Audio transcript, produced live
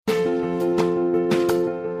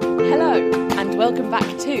welcome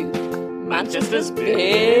back to Manchester's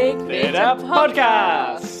Big Theatre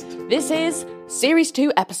Podcast. This is Series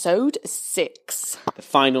 2, Episode 6. The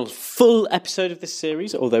final full episode of this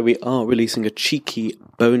series, although we are releasing a cheeky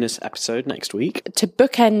bonus episode next week. To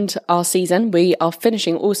bookend our season, we are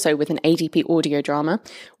finishing also with an ADP audio drama,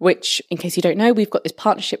 which, in case you don't know, we've got this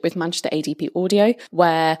partnership with Manchester ADP Audio,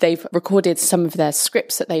 where they've recorded some of their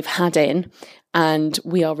scripts that they've had in, and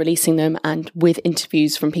we are releasing them and with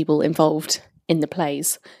interviews from people involved in the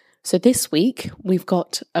plays. So this week, we've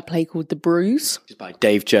got a play called The Bruise. It's by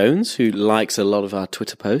Dave Jones, who likes a lot of our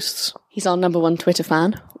Twitter posts. He's our number one Twitter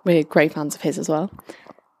fan. We're great fans of his as well.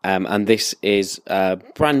 And this is a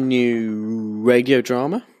brand new radio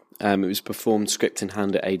drama. It was performed script in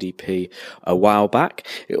hand at ADP a while back.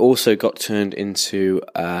 It also got turned into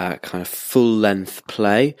a kind of full-length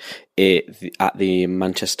play at the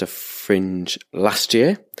Manchester Fringe last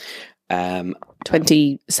year.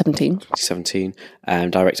 2017,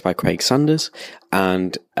 directed by Craig Sanders,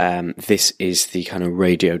 and this is the kind of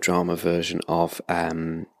radio drama version of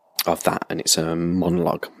that, and it's a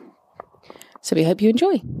monologue. So we hope you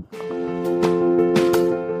enjoy.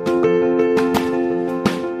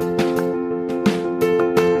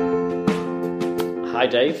 Hi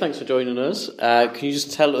Dave, thanks for joining us. Can you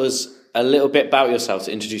just tell us a little bit about yourself,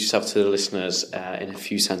 to introduce yourself to the listeners in a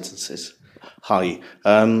few sentences? Hi.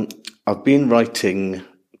 I've been writing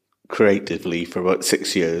creatively for about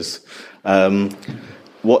 6 years.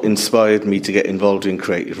 What inspired me to get involved in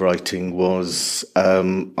creative writing was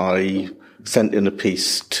I sent in a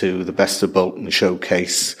piece to the Best of Bolton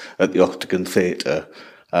showcase at the Octagon Theatre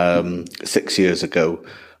 6 years ago,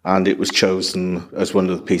 and it was chosen as one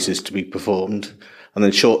of the pieces to be performed. And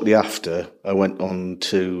then shortly after, I went on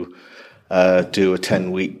to do a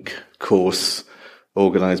 10-week course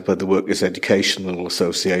organised by the Workers' Educational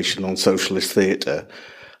Association on Socialist Theatre,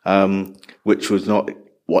 which was not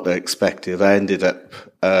what I expected. I ended up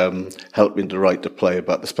helping to write a play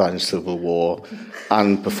about the Spanish Civil War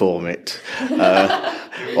and perform it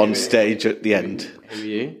on stage at the end. Who are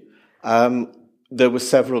you? There were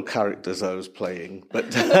several characters I was playing, but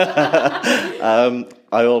I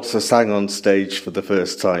also sang on stage for the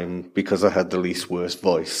first time because I had the least worst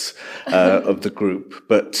voice of the group.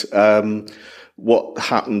 But what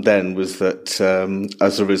happened then was that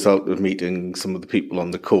as a result of meeting some of the people on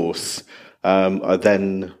the course, I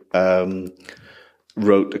then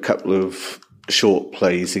wrote a couple of short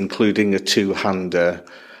plays, including a two-hander,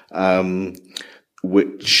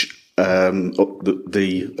 which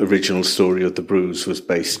the original story of The Bruise was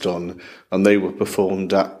based on, and they were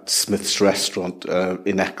performed at Smith's Restaurant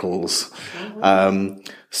in Eccles.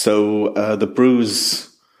 So The Bruise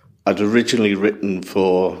I'd originally written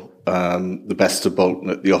for the Best of Bolton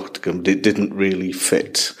at the Octagon, but it didn't really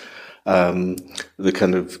fit the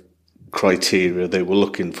kind of criteria they were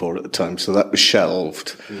looking for at the time, so that was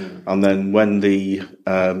shelved. And then when the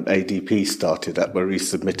ADP started up, I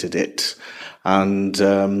resubmitted it, and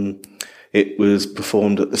it was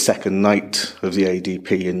performed at the second night of the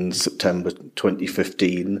ADP in September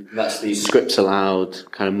 2015. That's the Scripts Aloud,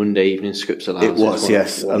 kind of Monday evening Scripts Aloud. It was,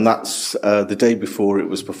 yes. And that's the day before it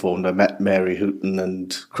was performed, I met Mary Hooton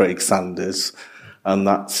and Craig Sanders, and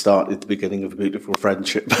that started the beginning of a beautiful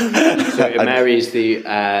friendship. So Mary is the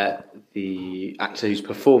actor who's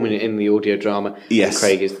performing it in the audio drama. Yes. And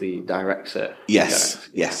Craig is the director. Yes,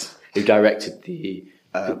 yes. Who directed the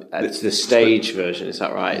stage version, is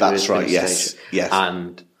that right? That's right, yes. Yes.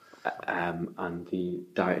 And the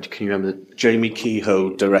director, can you remember? Jamie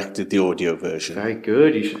Kehoe directed the audio version. Very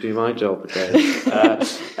good, you should do my job again.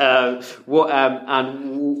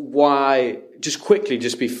 Why, just quickly,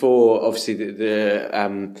 just before, obviously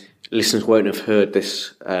the listeners won't have heard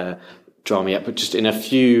this drama yet, but just in a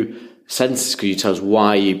few sentences, could you tell us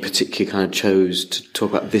why you particularly kind of chose to talk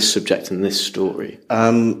about this subject and this story?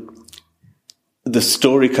 The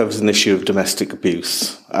story covers an issue of domestic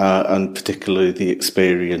abuse, and particularly the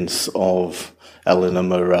experience of Eleanor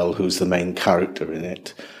Morell, who's the main character in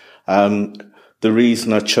it. The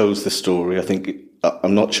reason I chose the story, I think,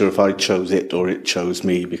 I'm not sure if I chose it or it chose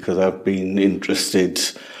me, because I've been interested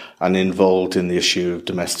and involved in the issue of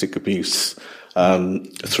domestic abuse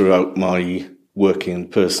throughout my working and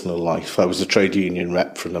personal life. I was a trade union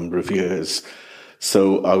rep for a number of years.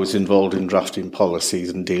 So I was involved in drafting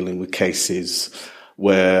policies and dealing with cases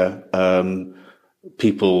where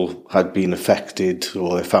people had been affected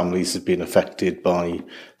or their families had been affected by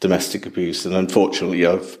domestic abuse. And unfortunately,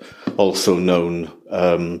 I've also known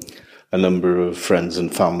a number of friends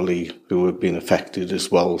and family who have been affected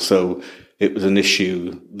as well. So it was an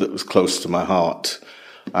issue that was close to my heart.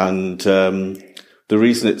 And the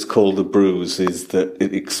reason it's called The Bruise is that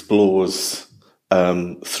it explores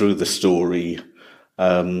through the story.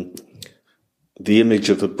 The image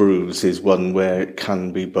of a bruise is one where it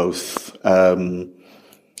can be both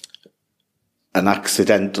an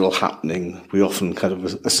accidental happening. We often kind of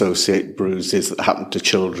associate bruises that happen to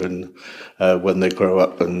children when they grow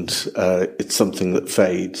up, and it's something that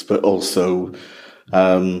fades. But also,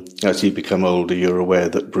 as you become older, you're aware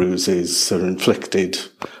that bruises are inflicted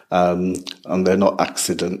and they're not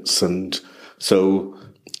accidents. And so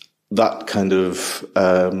that kind of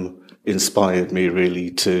inspired me really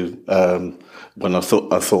to, when I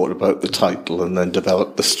thought about the title, and then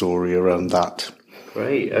developed the story around that.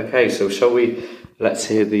 Great. Okay, so let's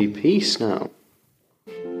hear the piece now.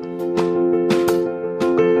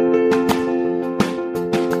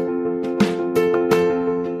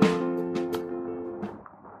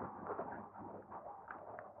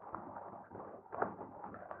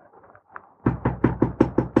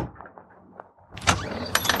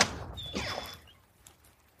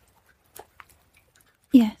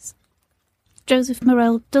 Yes. Joseph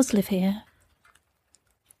Morell does live here.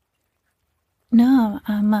 No,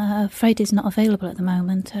 I'm afraid he's not available at the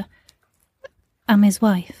moment. I'm his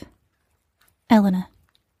wife, Eleanor.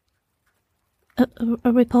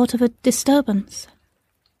 A report of a disturbance.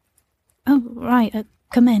 Oh, right,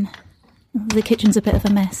 come in. The kitchen's a bit of a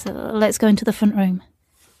mess. Let's go into the front room.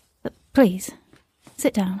 Please,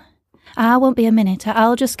 sit down. I won't be a minute.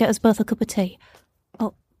 I'll just get us both a cup of tea.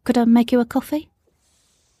 Oh, could I make you a coffee?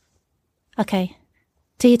 OK,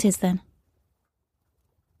 tea it is then.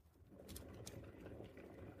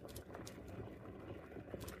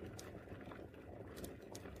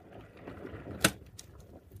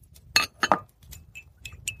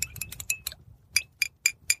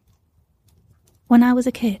 When I was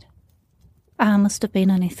a kid, I must have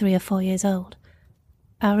been only 3 or 4 years old,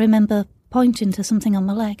 I remember pointing to something on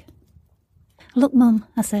my leg. "Look, Mum,"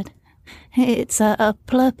 I said, "it's a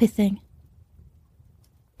plurpy thing."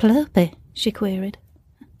 "Plurpy?" she queried.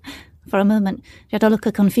 For a moment, she had a look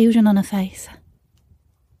of confusion on her face.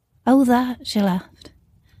 "Oh, that," she laughed.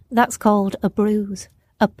 "That's called a bruise,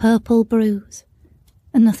 a purple bruise.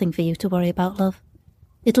 And nothing for you to worry about, love.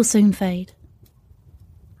 It'll soon fade."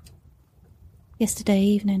 Yesterday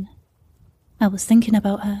evening, I was thinking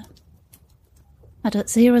about her. I don't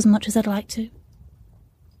see her as much as I'd like to.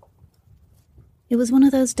 It was one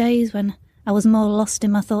of those days when I was more lost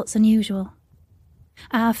in my thoughts than usual.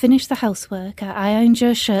 I finished the housework, I ironed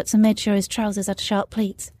Joe's shirts and made sure his trousers had sharp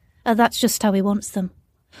pleats. That's just how he wants them.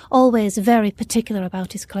 Always very particular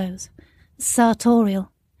about his clothes.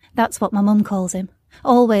 Sartorial, that's what my mum calls him.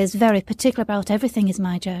 Always very particular about everything is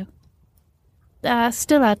my Joe. I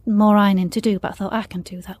still had more ironing to do, but I thought I can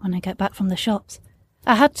do that when I get back from the shops.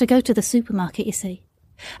 I had to go to the supermarket, you see.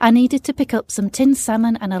 I needed to pick up some tinned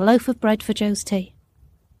salmon and a loaf of bread for Joe's tea.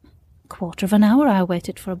 1/4 of an hour I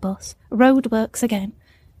waited for a bus. Roadworks again.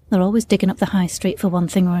 They're always digging up the high street for one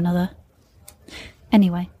thing or another.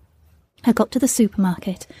 Anyway, I got to the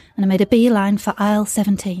supermarket and I made a beeline for aisle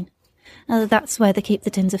 17. That's where they keep the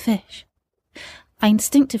tins of fish. I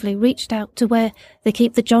instinctively reached out to where they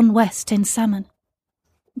keep the John West tinned salmon,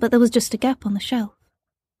 but there was just a gap on the shelf.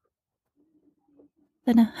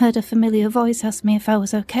 Then I heard a familiar voice ask me if I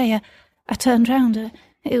was okay. I turned round.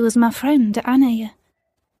 It was my friend, Annie.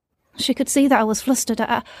 She could see that I was flustered.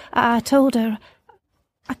 I told her,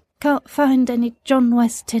 "I can't find any John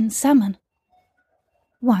West tinned salmon."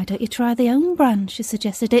 "Why don't you try the own brand?" she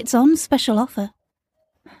suggested. "It's on special offer."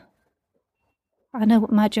 I know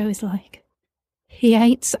what my Joe is like. He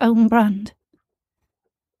hates own brand.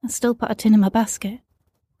 I still put a tin in my basket.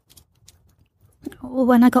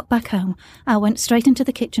 When I got back home, I went straight into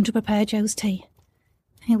the kitchen to prepare Joe's tea.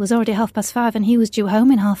 It was already 5:30 and he was due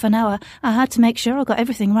home in half an hour. I had to make sure I got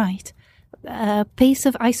everything right. A piece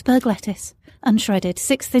of iceberg lettuce, unshredded,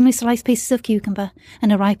 6 thinly sliced pieces of cucumber,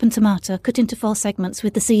 and a ripened tomato cut into 4 segments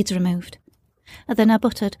with the seeds removed. Then I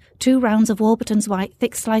buttered 2 rounds of Warburton's white,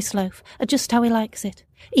 thick sliced loaf, just how he likes it,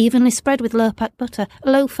 evenly spread with Lurpak butter,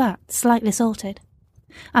 low fat, slightly salted.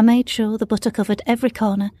 I made sure the butter covered every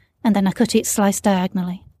corner, and then I cut each slice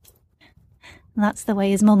diagonally. That's the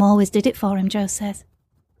way his mum always did it for him, Joe says.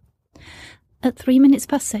 At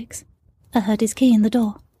 6:03, I heard his key in the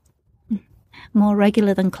door. More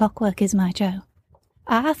regular than clockwork is my Joe.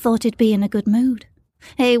 I thought he'd be in a good mood.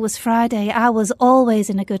 It was Friday. I was always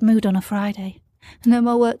in a good mood on a Friday. No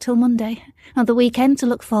more work till Monday, and the weekend to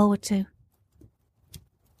look forward to.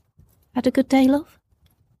 Had a good day, love?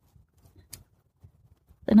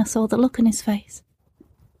 Then I saw the look on his face.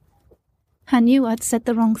 I knew I'd said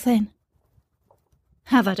the wrong thing.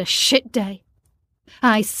 "I've had a shit day.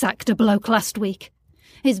 I sacked a bloke last week.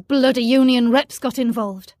 His bloody union reps got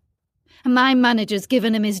involved. My manager's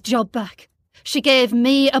given him his job back. She gave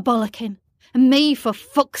me a bollocking. And me for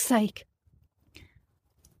fuck's sake.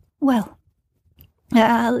 Well,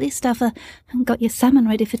 at least I've got your salmon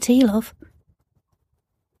ready for tea, love.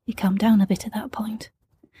 He calmed down a bit at that point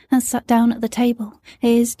and sat down at the table.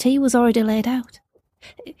 His tea was already laid out.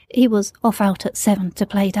 He was off out at 7 to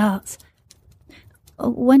play darts.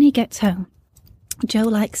 When he gets home, Joe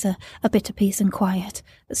likes a bit of peace and quiet,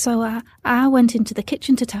 so I went into the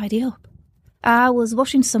kitchen to tidy up. I was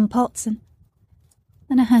washing some pots and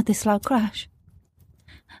I heard this loud crash.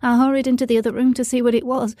 I hurried into the other room to see what it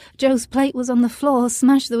was. Joe's plate was on the floor,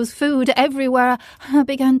 smashed. There was food everywhere. I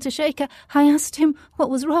began to shake. I asked him what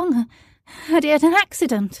was wrong. Had he had an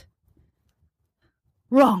accident?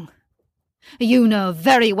 Wrong. You know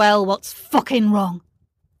very well what's fucking wrong.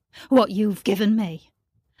 What you've given me.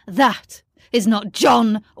 That is not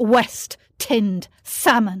John West tinned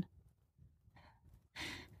salmon.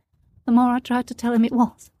 The more I tried to tell him it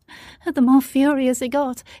was, the more furious he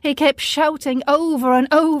got. He kept shouting over and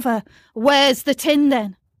over, "Where's the tin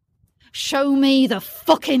then? Show me the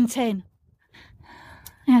fucking tin."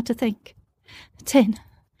 I had to think. Tin,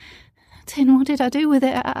 what did I do with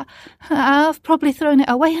it? I've probably thrown it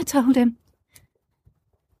away, I told him.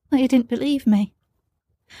 But he didn't believe me.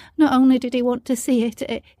 Not only did he want to see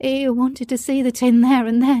it, he wanted to see the tin there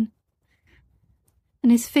and then.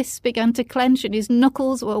 And his fists began to clench, and his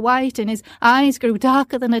knuckles were white, and his eyes grew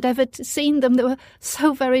darker than I'd ever seen them. They were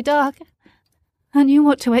so very dark. I knew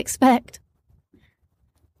what to expect.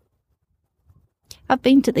 I've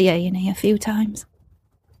been to the A&E a few times.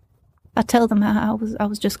 I tell them I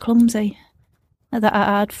was just clumsy, that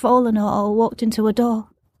I'd fallen or walked into a door.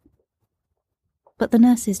 But the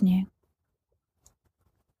nurses knew.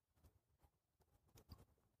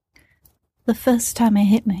 The first time he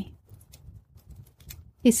hit me,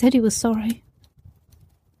 he said he was sorry.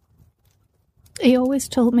 He always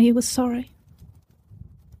told me he was sorry.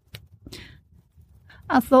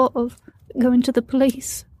 I thought of going to the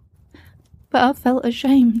police, but I felt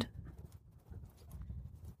ashamed.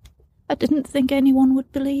 I didn't think anyone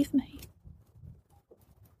would believe me.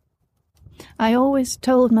 I always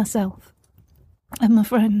told myself and my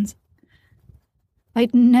friends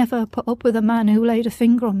I'd never put up with a man who laid a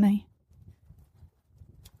finger on me.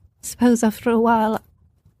 Suppose after a while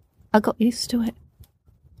I got used to it.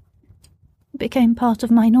 It became part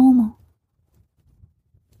of my normal.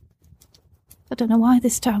 I don't know why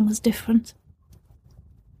this time was different.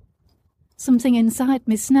 Something inside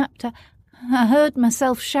me snapped. I heard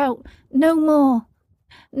myself shout, "No more!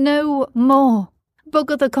 No more!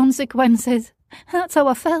 Bugger the consequences!" That's how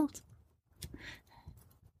I felt.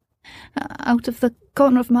 Out of the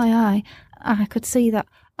corner of my eye, I could see that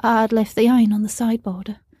I'd left the iron on the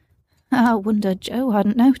sideboard. I wonder Joe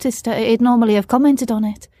hadn't noticed it. He'd normally have commented on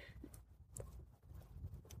it.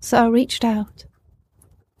 So I reached out,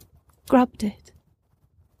 grabbed it,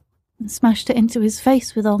 and smashed it into his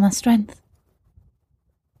face with all my strength.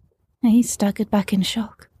 He staggered back in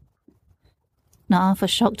shock. Not half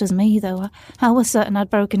as shocked as me, though. I was certain I'd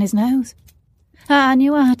broken his nose. I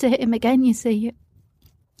knew I had to hit him again, you see.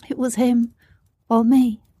 It was him or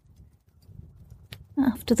me.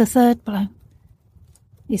 After the third blow,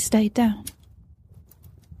 he stayed down.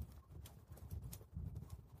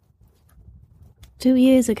 2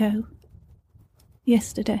 years ago,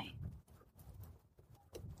 yesterday,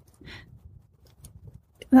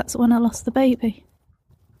 that's when I lost the baby.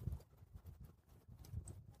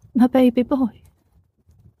 My baby boy.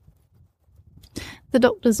 The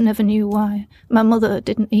doctors never knew why. My mother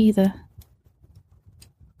didn't either.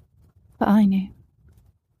 But I knew.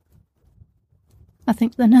 I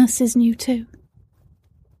think the nurses knew too.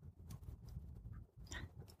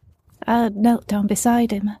 I knelt down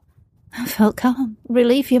beside him. I felt calm.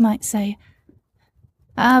 Relief, you might say.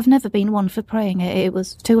 I've never been one for praying. It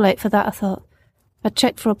was too late for that, I thought. I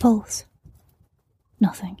checked for a pulse.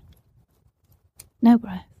 Nothing. No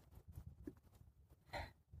breath.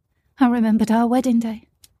 I remembered our wedding day.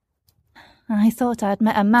 I thought I'd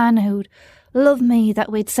met a man who'd love me,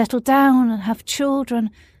 that we'd settle down and have children,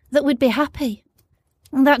 that we'd be happy.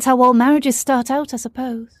 And that's how all marriages start out, I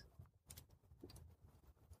suppose.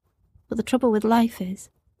 But the trouble with life is,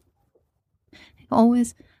 it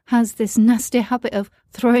always has this nasty habit of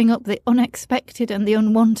throwing up the unexpected and the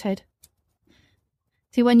unwanted.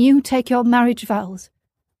 See, when you take your marriage vows,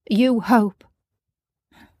 you hope.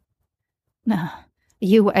 No,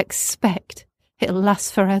 you expect it'll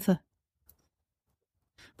last forever.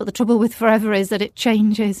 But the trouble with forever is that it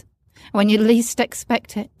changes when you least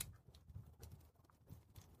expect it.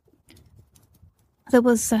 There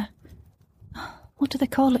was, what do they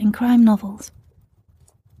call it in crime novels?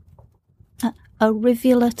 a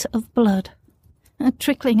rivulet of blood,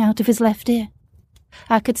 trickling out of his left ear.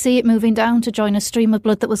 I could see it moving down to join a stream of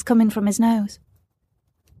blood that was coming from his nose.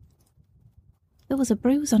 There was a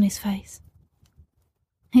bruise on his face.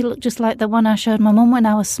 He looked just like the one I showed my mum when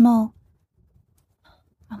I was small.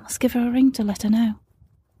 I must give her a ring to let her know.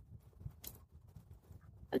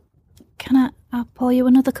 Can I pour you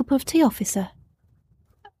another cup of tea, officer?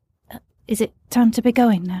 Is it time to be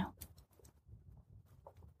going now?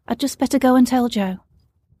 I'd just better go and tell Joe.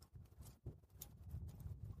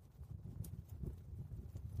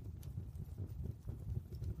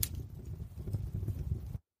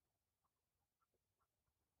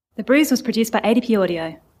 The Bruise was produced by ADP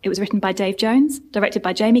Audio. It was written by Dave Jones, directed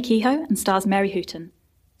by Jamie Kehoe, and stars Mary Hooton.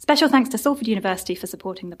 Special thanks to Salford University for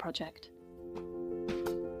supporting the project.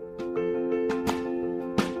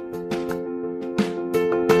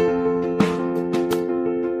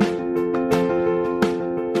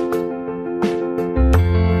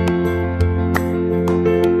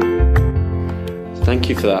 Thank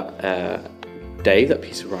you for that, Dave, that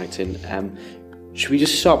piece of writing. Should we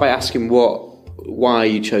just start by asking why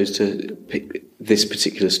you chose to pick this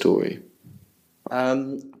particular story?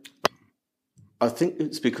 I think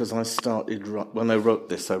it's because I started, when I wrote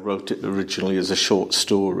this, I wrote it originally as a short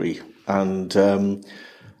story. And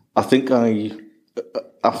I think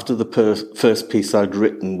after the first piece I'd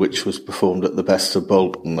written, which was performed at the Best of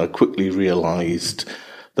Bolton, I quickly realised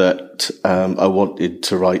that I wanted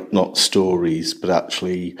to write not stories, but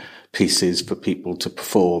actually pieces for people to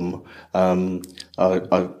perform. I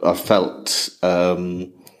felt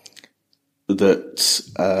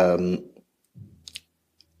that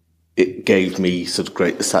it gave me sort of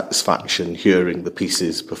greater satisfaction hearing the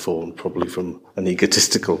pieces performed, probably from an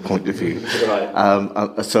egotistical point of view. Right.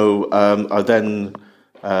 I then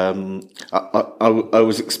I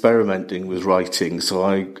was experimenting with writing, so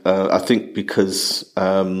I think because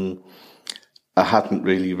I hadn't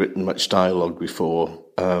really written much dialogue before,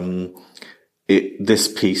 this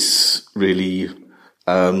piece really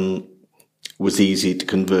was easy to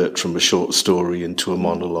convert from a short story into a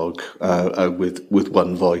monologue with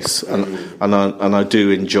one voice, and I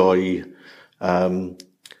do enjoy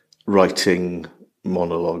writing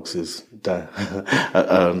monologues as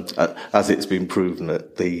it's been proven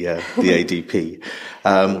at the ADP.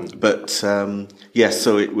 Yes,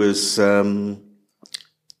 so it was.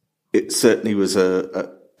 It certainly was a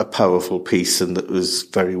powerful piece, and that was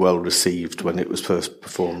very well received when it was first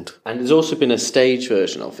performed. And there's also been a stage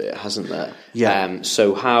version of it, hasn't there? Yeah.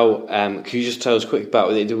 So how, can you just tell us quick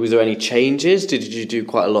about it? Was there any changes? Did you do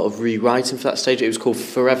quite a lot of rewriting for that stage? It was called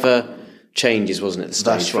Forever Changes, wasn't it, the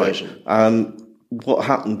stage version? Right. What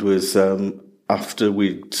happened was,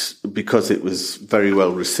 because it was very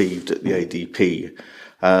well received at the ADP,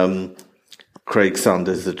 Craig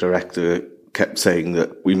Sanders, the director, kept saying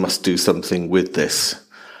that we must do something with this.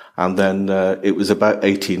 And then it was about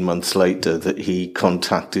 18 months later that he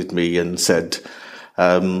contacted me and said,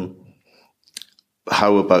 how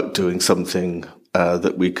about doing something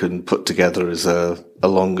that we can put together as a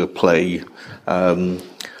longer play and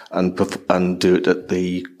do it at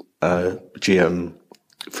the GM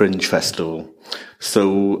Fringe Festival. So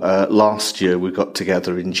last year we got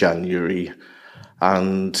together in January,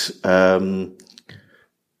 and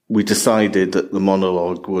we decided that the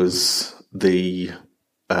monologue was the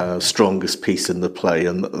strongest piece in the play,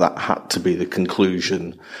 and that had to be the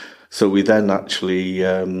conclusion. So we then actually,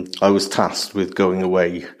 I was tasked with going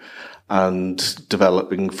away and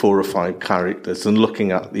developing 4 or 5 characters and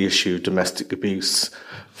looking at the issue of domestic abuse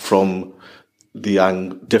from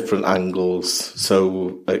the different angles.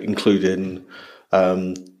 So including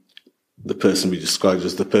the person we described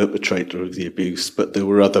as the perpetrator of the abuse, but there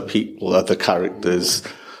were other people, other characters.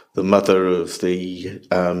 The mother of the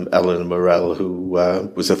Eleanor Morell, who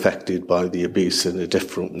was affected by the abuse in a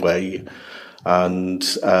different way. And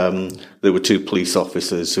there were 2 police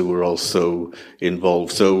officers who were also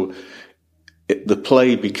involved. So the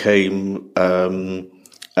play became an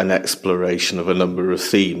exploration of a number of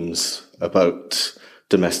themes about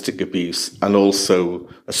domestic abuse, and also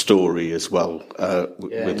a story as well,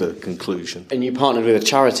 with a conclusion. And you partnered with a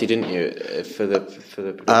charity, didn't you, for the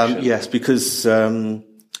production? Yes, because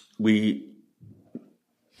we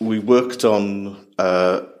worked on,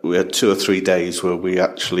 we had 2 or 3 days where we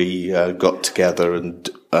actually got together and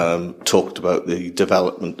talked about the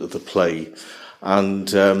development of the play.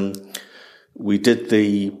 And we did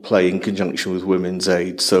the play in conjunction with Women's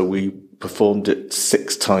Aid, so we performed it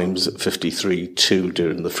 6 times at 53-2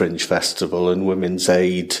 during the Fringe Festival, and Women's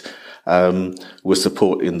Aid were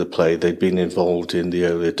supporting the play. They'd been involved in the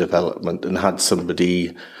earlier development and had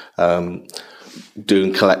somebody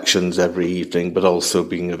doing collections every evening, but also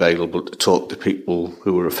being available to talk to people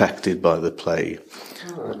who were affected by the play.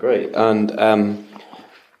 Oh, great. And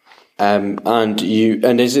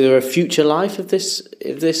is there a future life of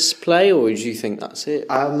this play, or do you think that's it?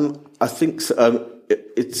 I think so.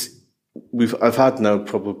 I've had now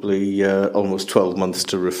probably almost 12 months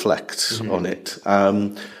to reflect on it.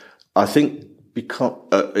 I think because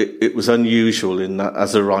it was unusual in that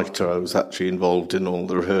as a writer I was actually involved in all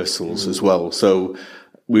the rehearsals as well. So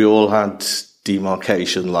we all had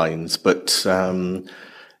demarcation lines, but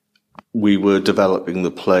we were developing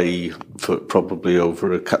the play for probably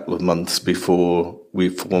over a couple of months before we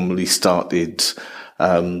formally started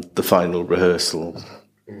the final rehearsal.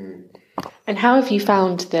 And how have you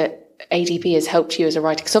found that ADP has helped you as a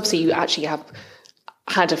writer? Because obviously you actually have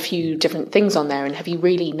had a few different things on there, and have you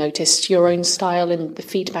really noticed your own style and the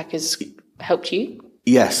feedback has helped you?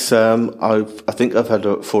 Yes, I think I've had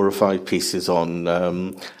 4 or 5 pieces on.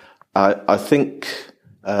 I think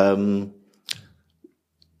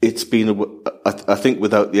it's been. I think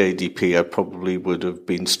without the ADP, I probably would have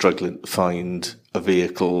been struggling to find a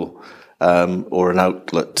vehicle or an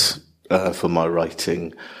outlet for my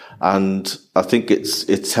writing, and I think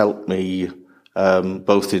it's helped me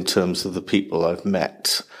both in terms of the people I've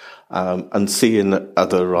met and seeing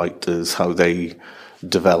other writers how they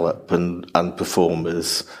develop and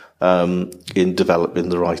performers in developing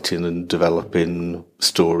the writing and developing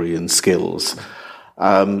story and skills.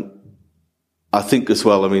 I think as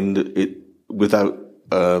well, I mean, without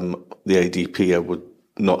the ADP, I would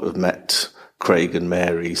not have met Craig and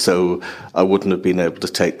Mary, so I wouldn't have been able to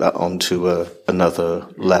take that on to another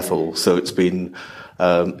level. So it's been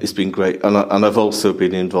great, and I've also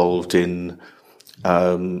been involved in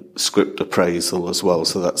script appraisal as well.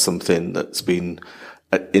 So that's something that's been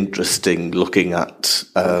interesting, looking at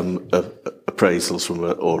appraisals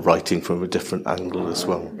or writing from a different angle as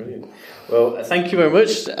well. Brilliant. Well, thank you very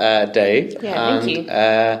much, Dave. Yeah, thank you.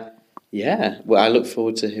 Well, I look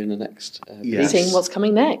forward to hearing the next. Seeing what's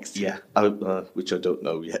coming next. Yeah, which I don't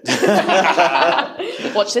know yet.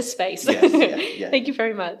 Watch this space. Yes, yeah. Thank you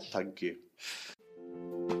very much. Thank you.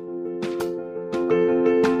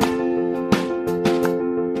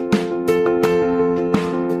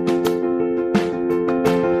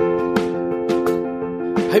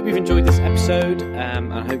 I hope you've enjoyed this episode,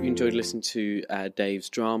 and I hope you enjoyed listening to Dave's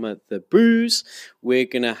drama, The Bruise. We're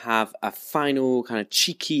going to have a final kind of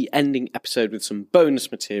cheeky ending episode with some bonus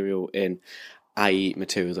material in, i.e.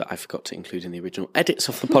 material that I forgot to include in the original edits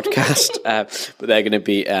of the podcast, but they're going to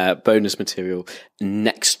be bonus material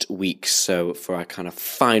next week, so for our kind of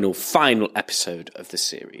final episode of the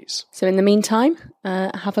series. So in the meantime,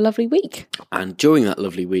 have a lovely week. And during that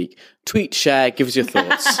lovely week, tweet, share, give us your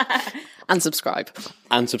thoughts. And subscribe.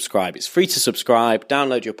 It's free to subscribe.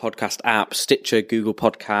 Download your podcast app, Stitcher, Google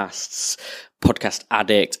Podcasts, Podcast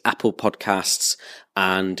Addict, Apple Podcasts,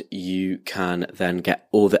 and you can then get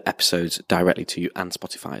all the episodes directly to you and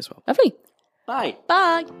Spotify as well. Lovely. Bye.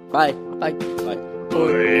 Bye. Bye. Bye. Bye.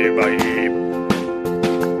 Bye. Bye.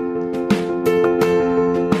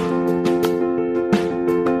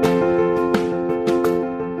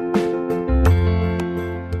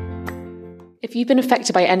 If you've been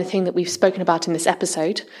affected by anything that we've spoken about in this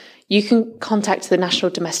episode, you can contact the National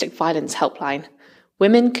Domestic Violence Helpline.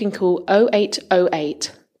 Women can call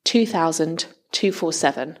 0808 2000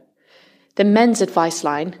 247. The Men's Advice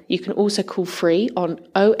Line, you can also call free on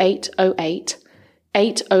 0808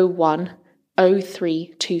 801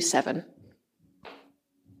 0327.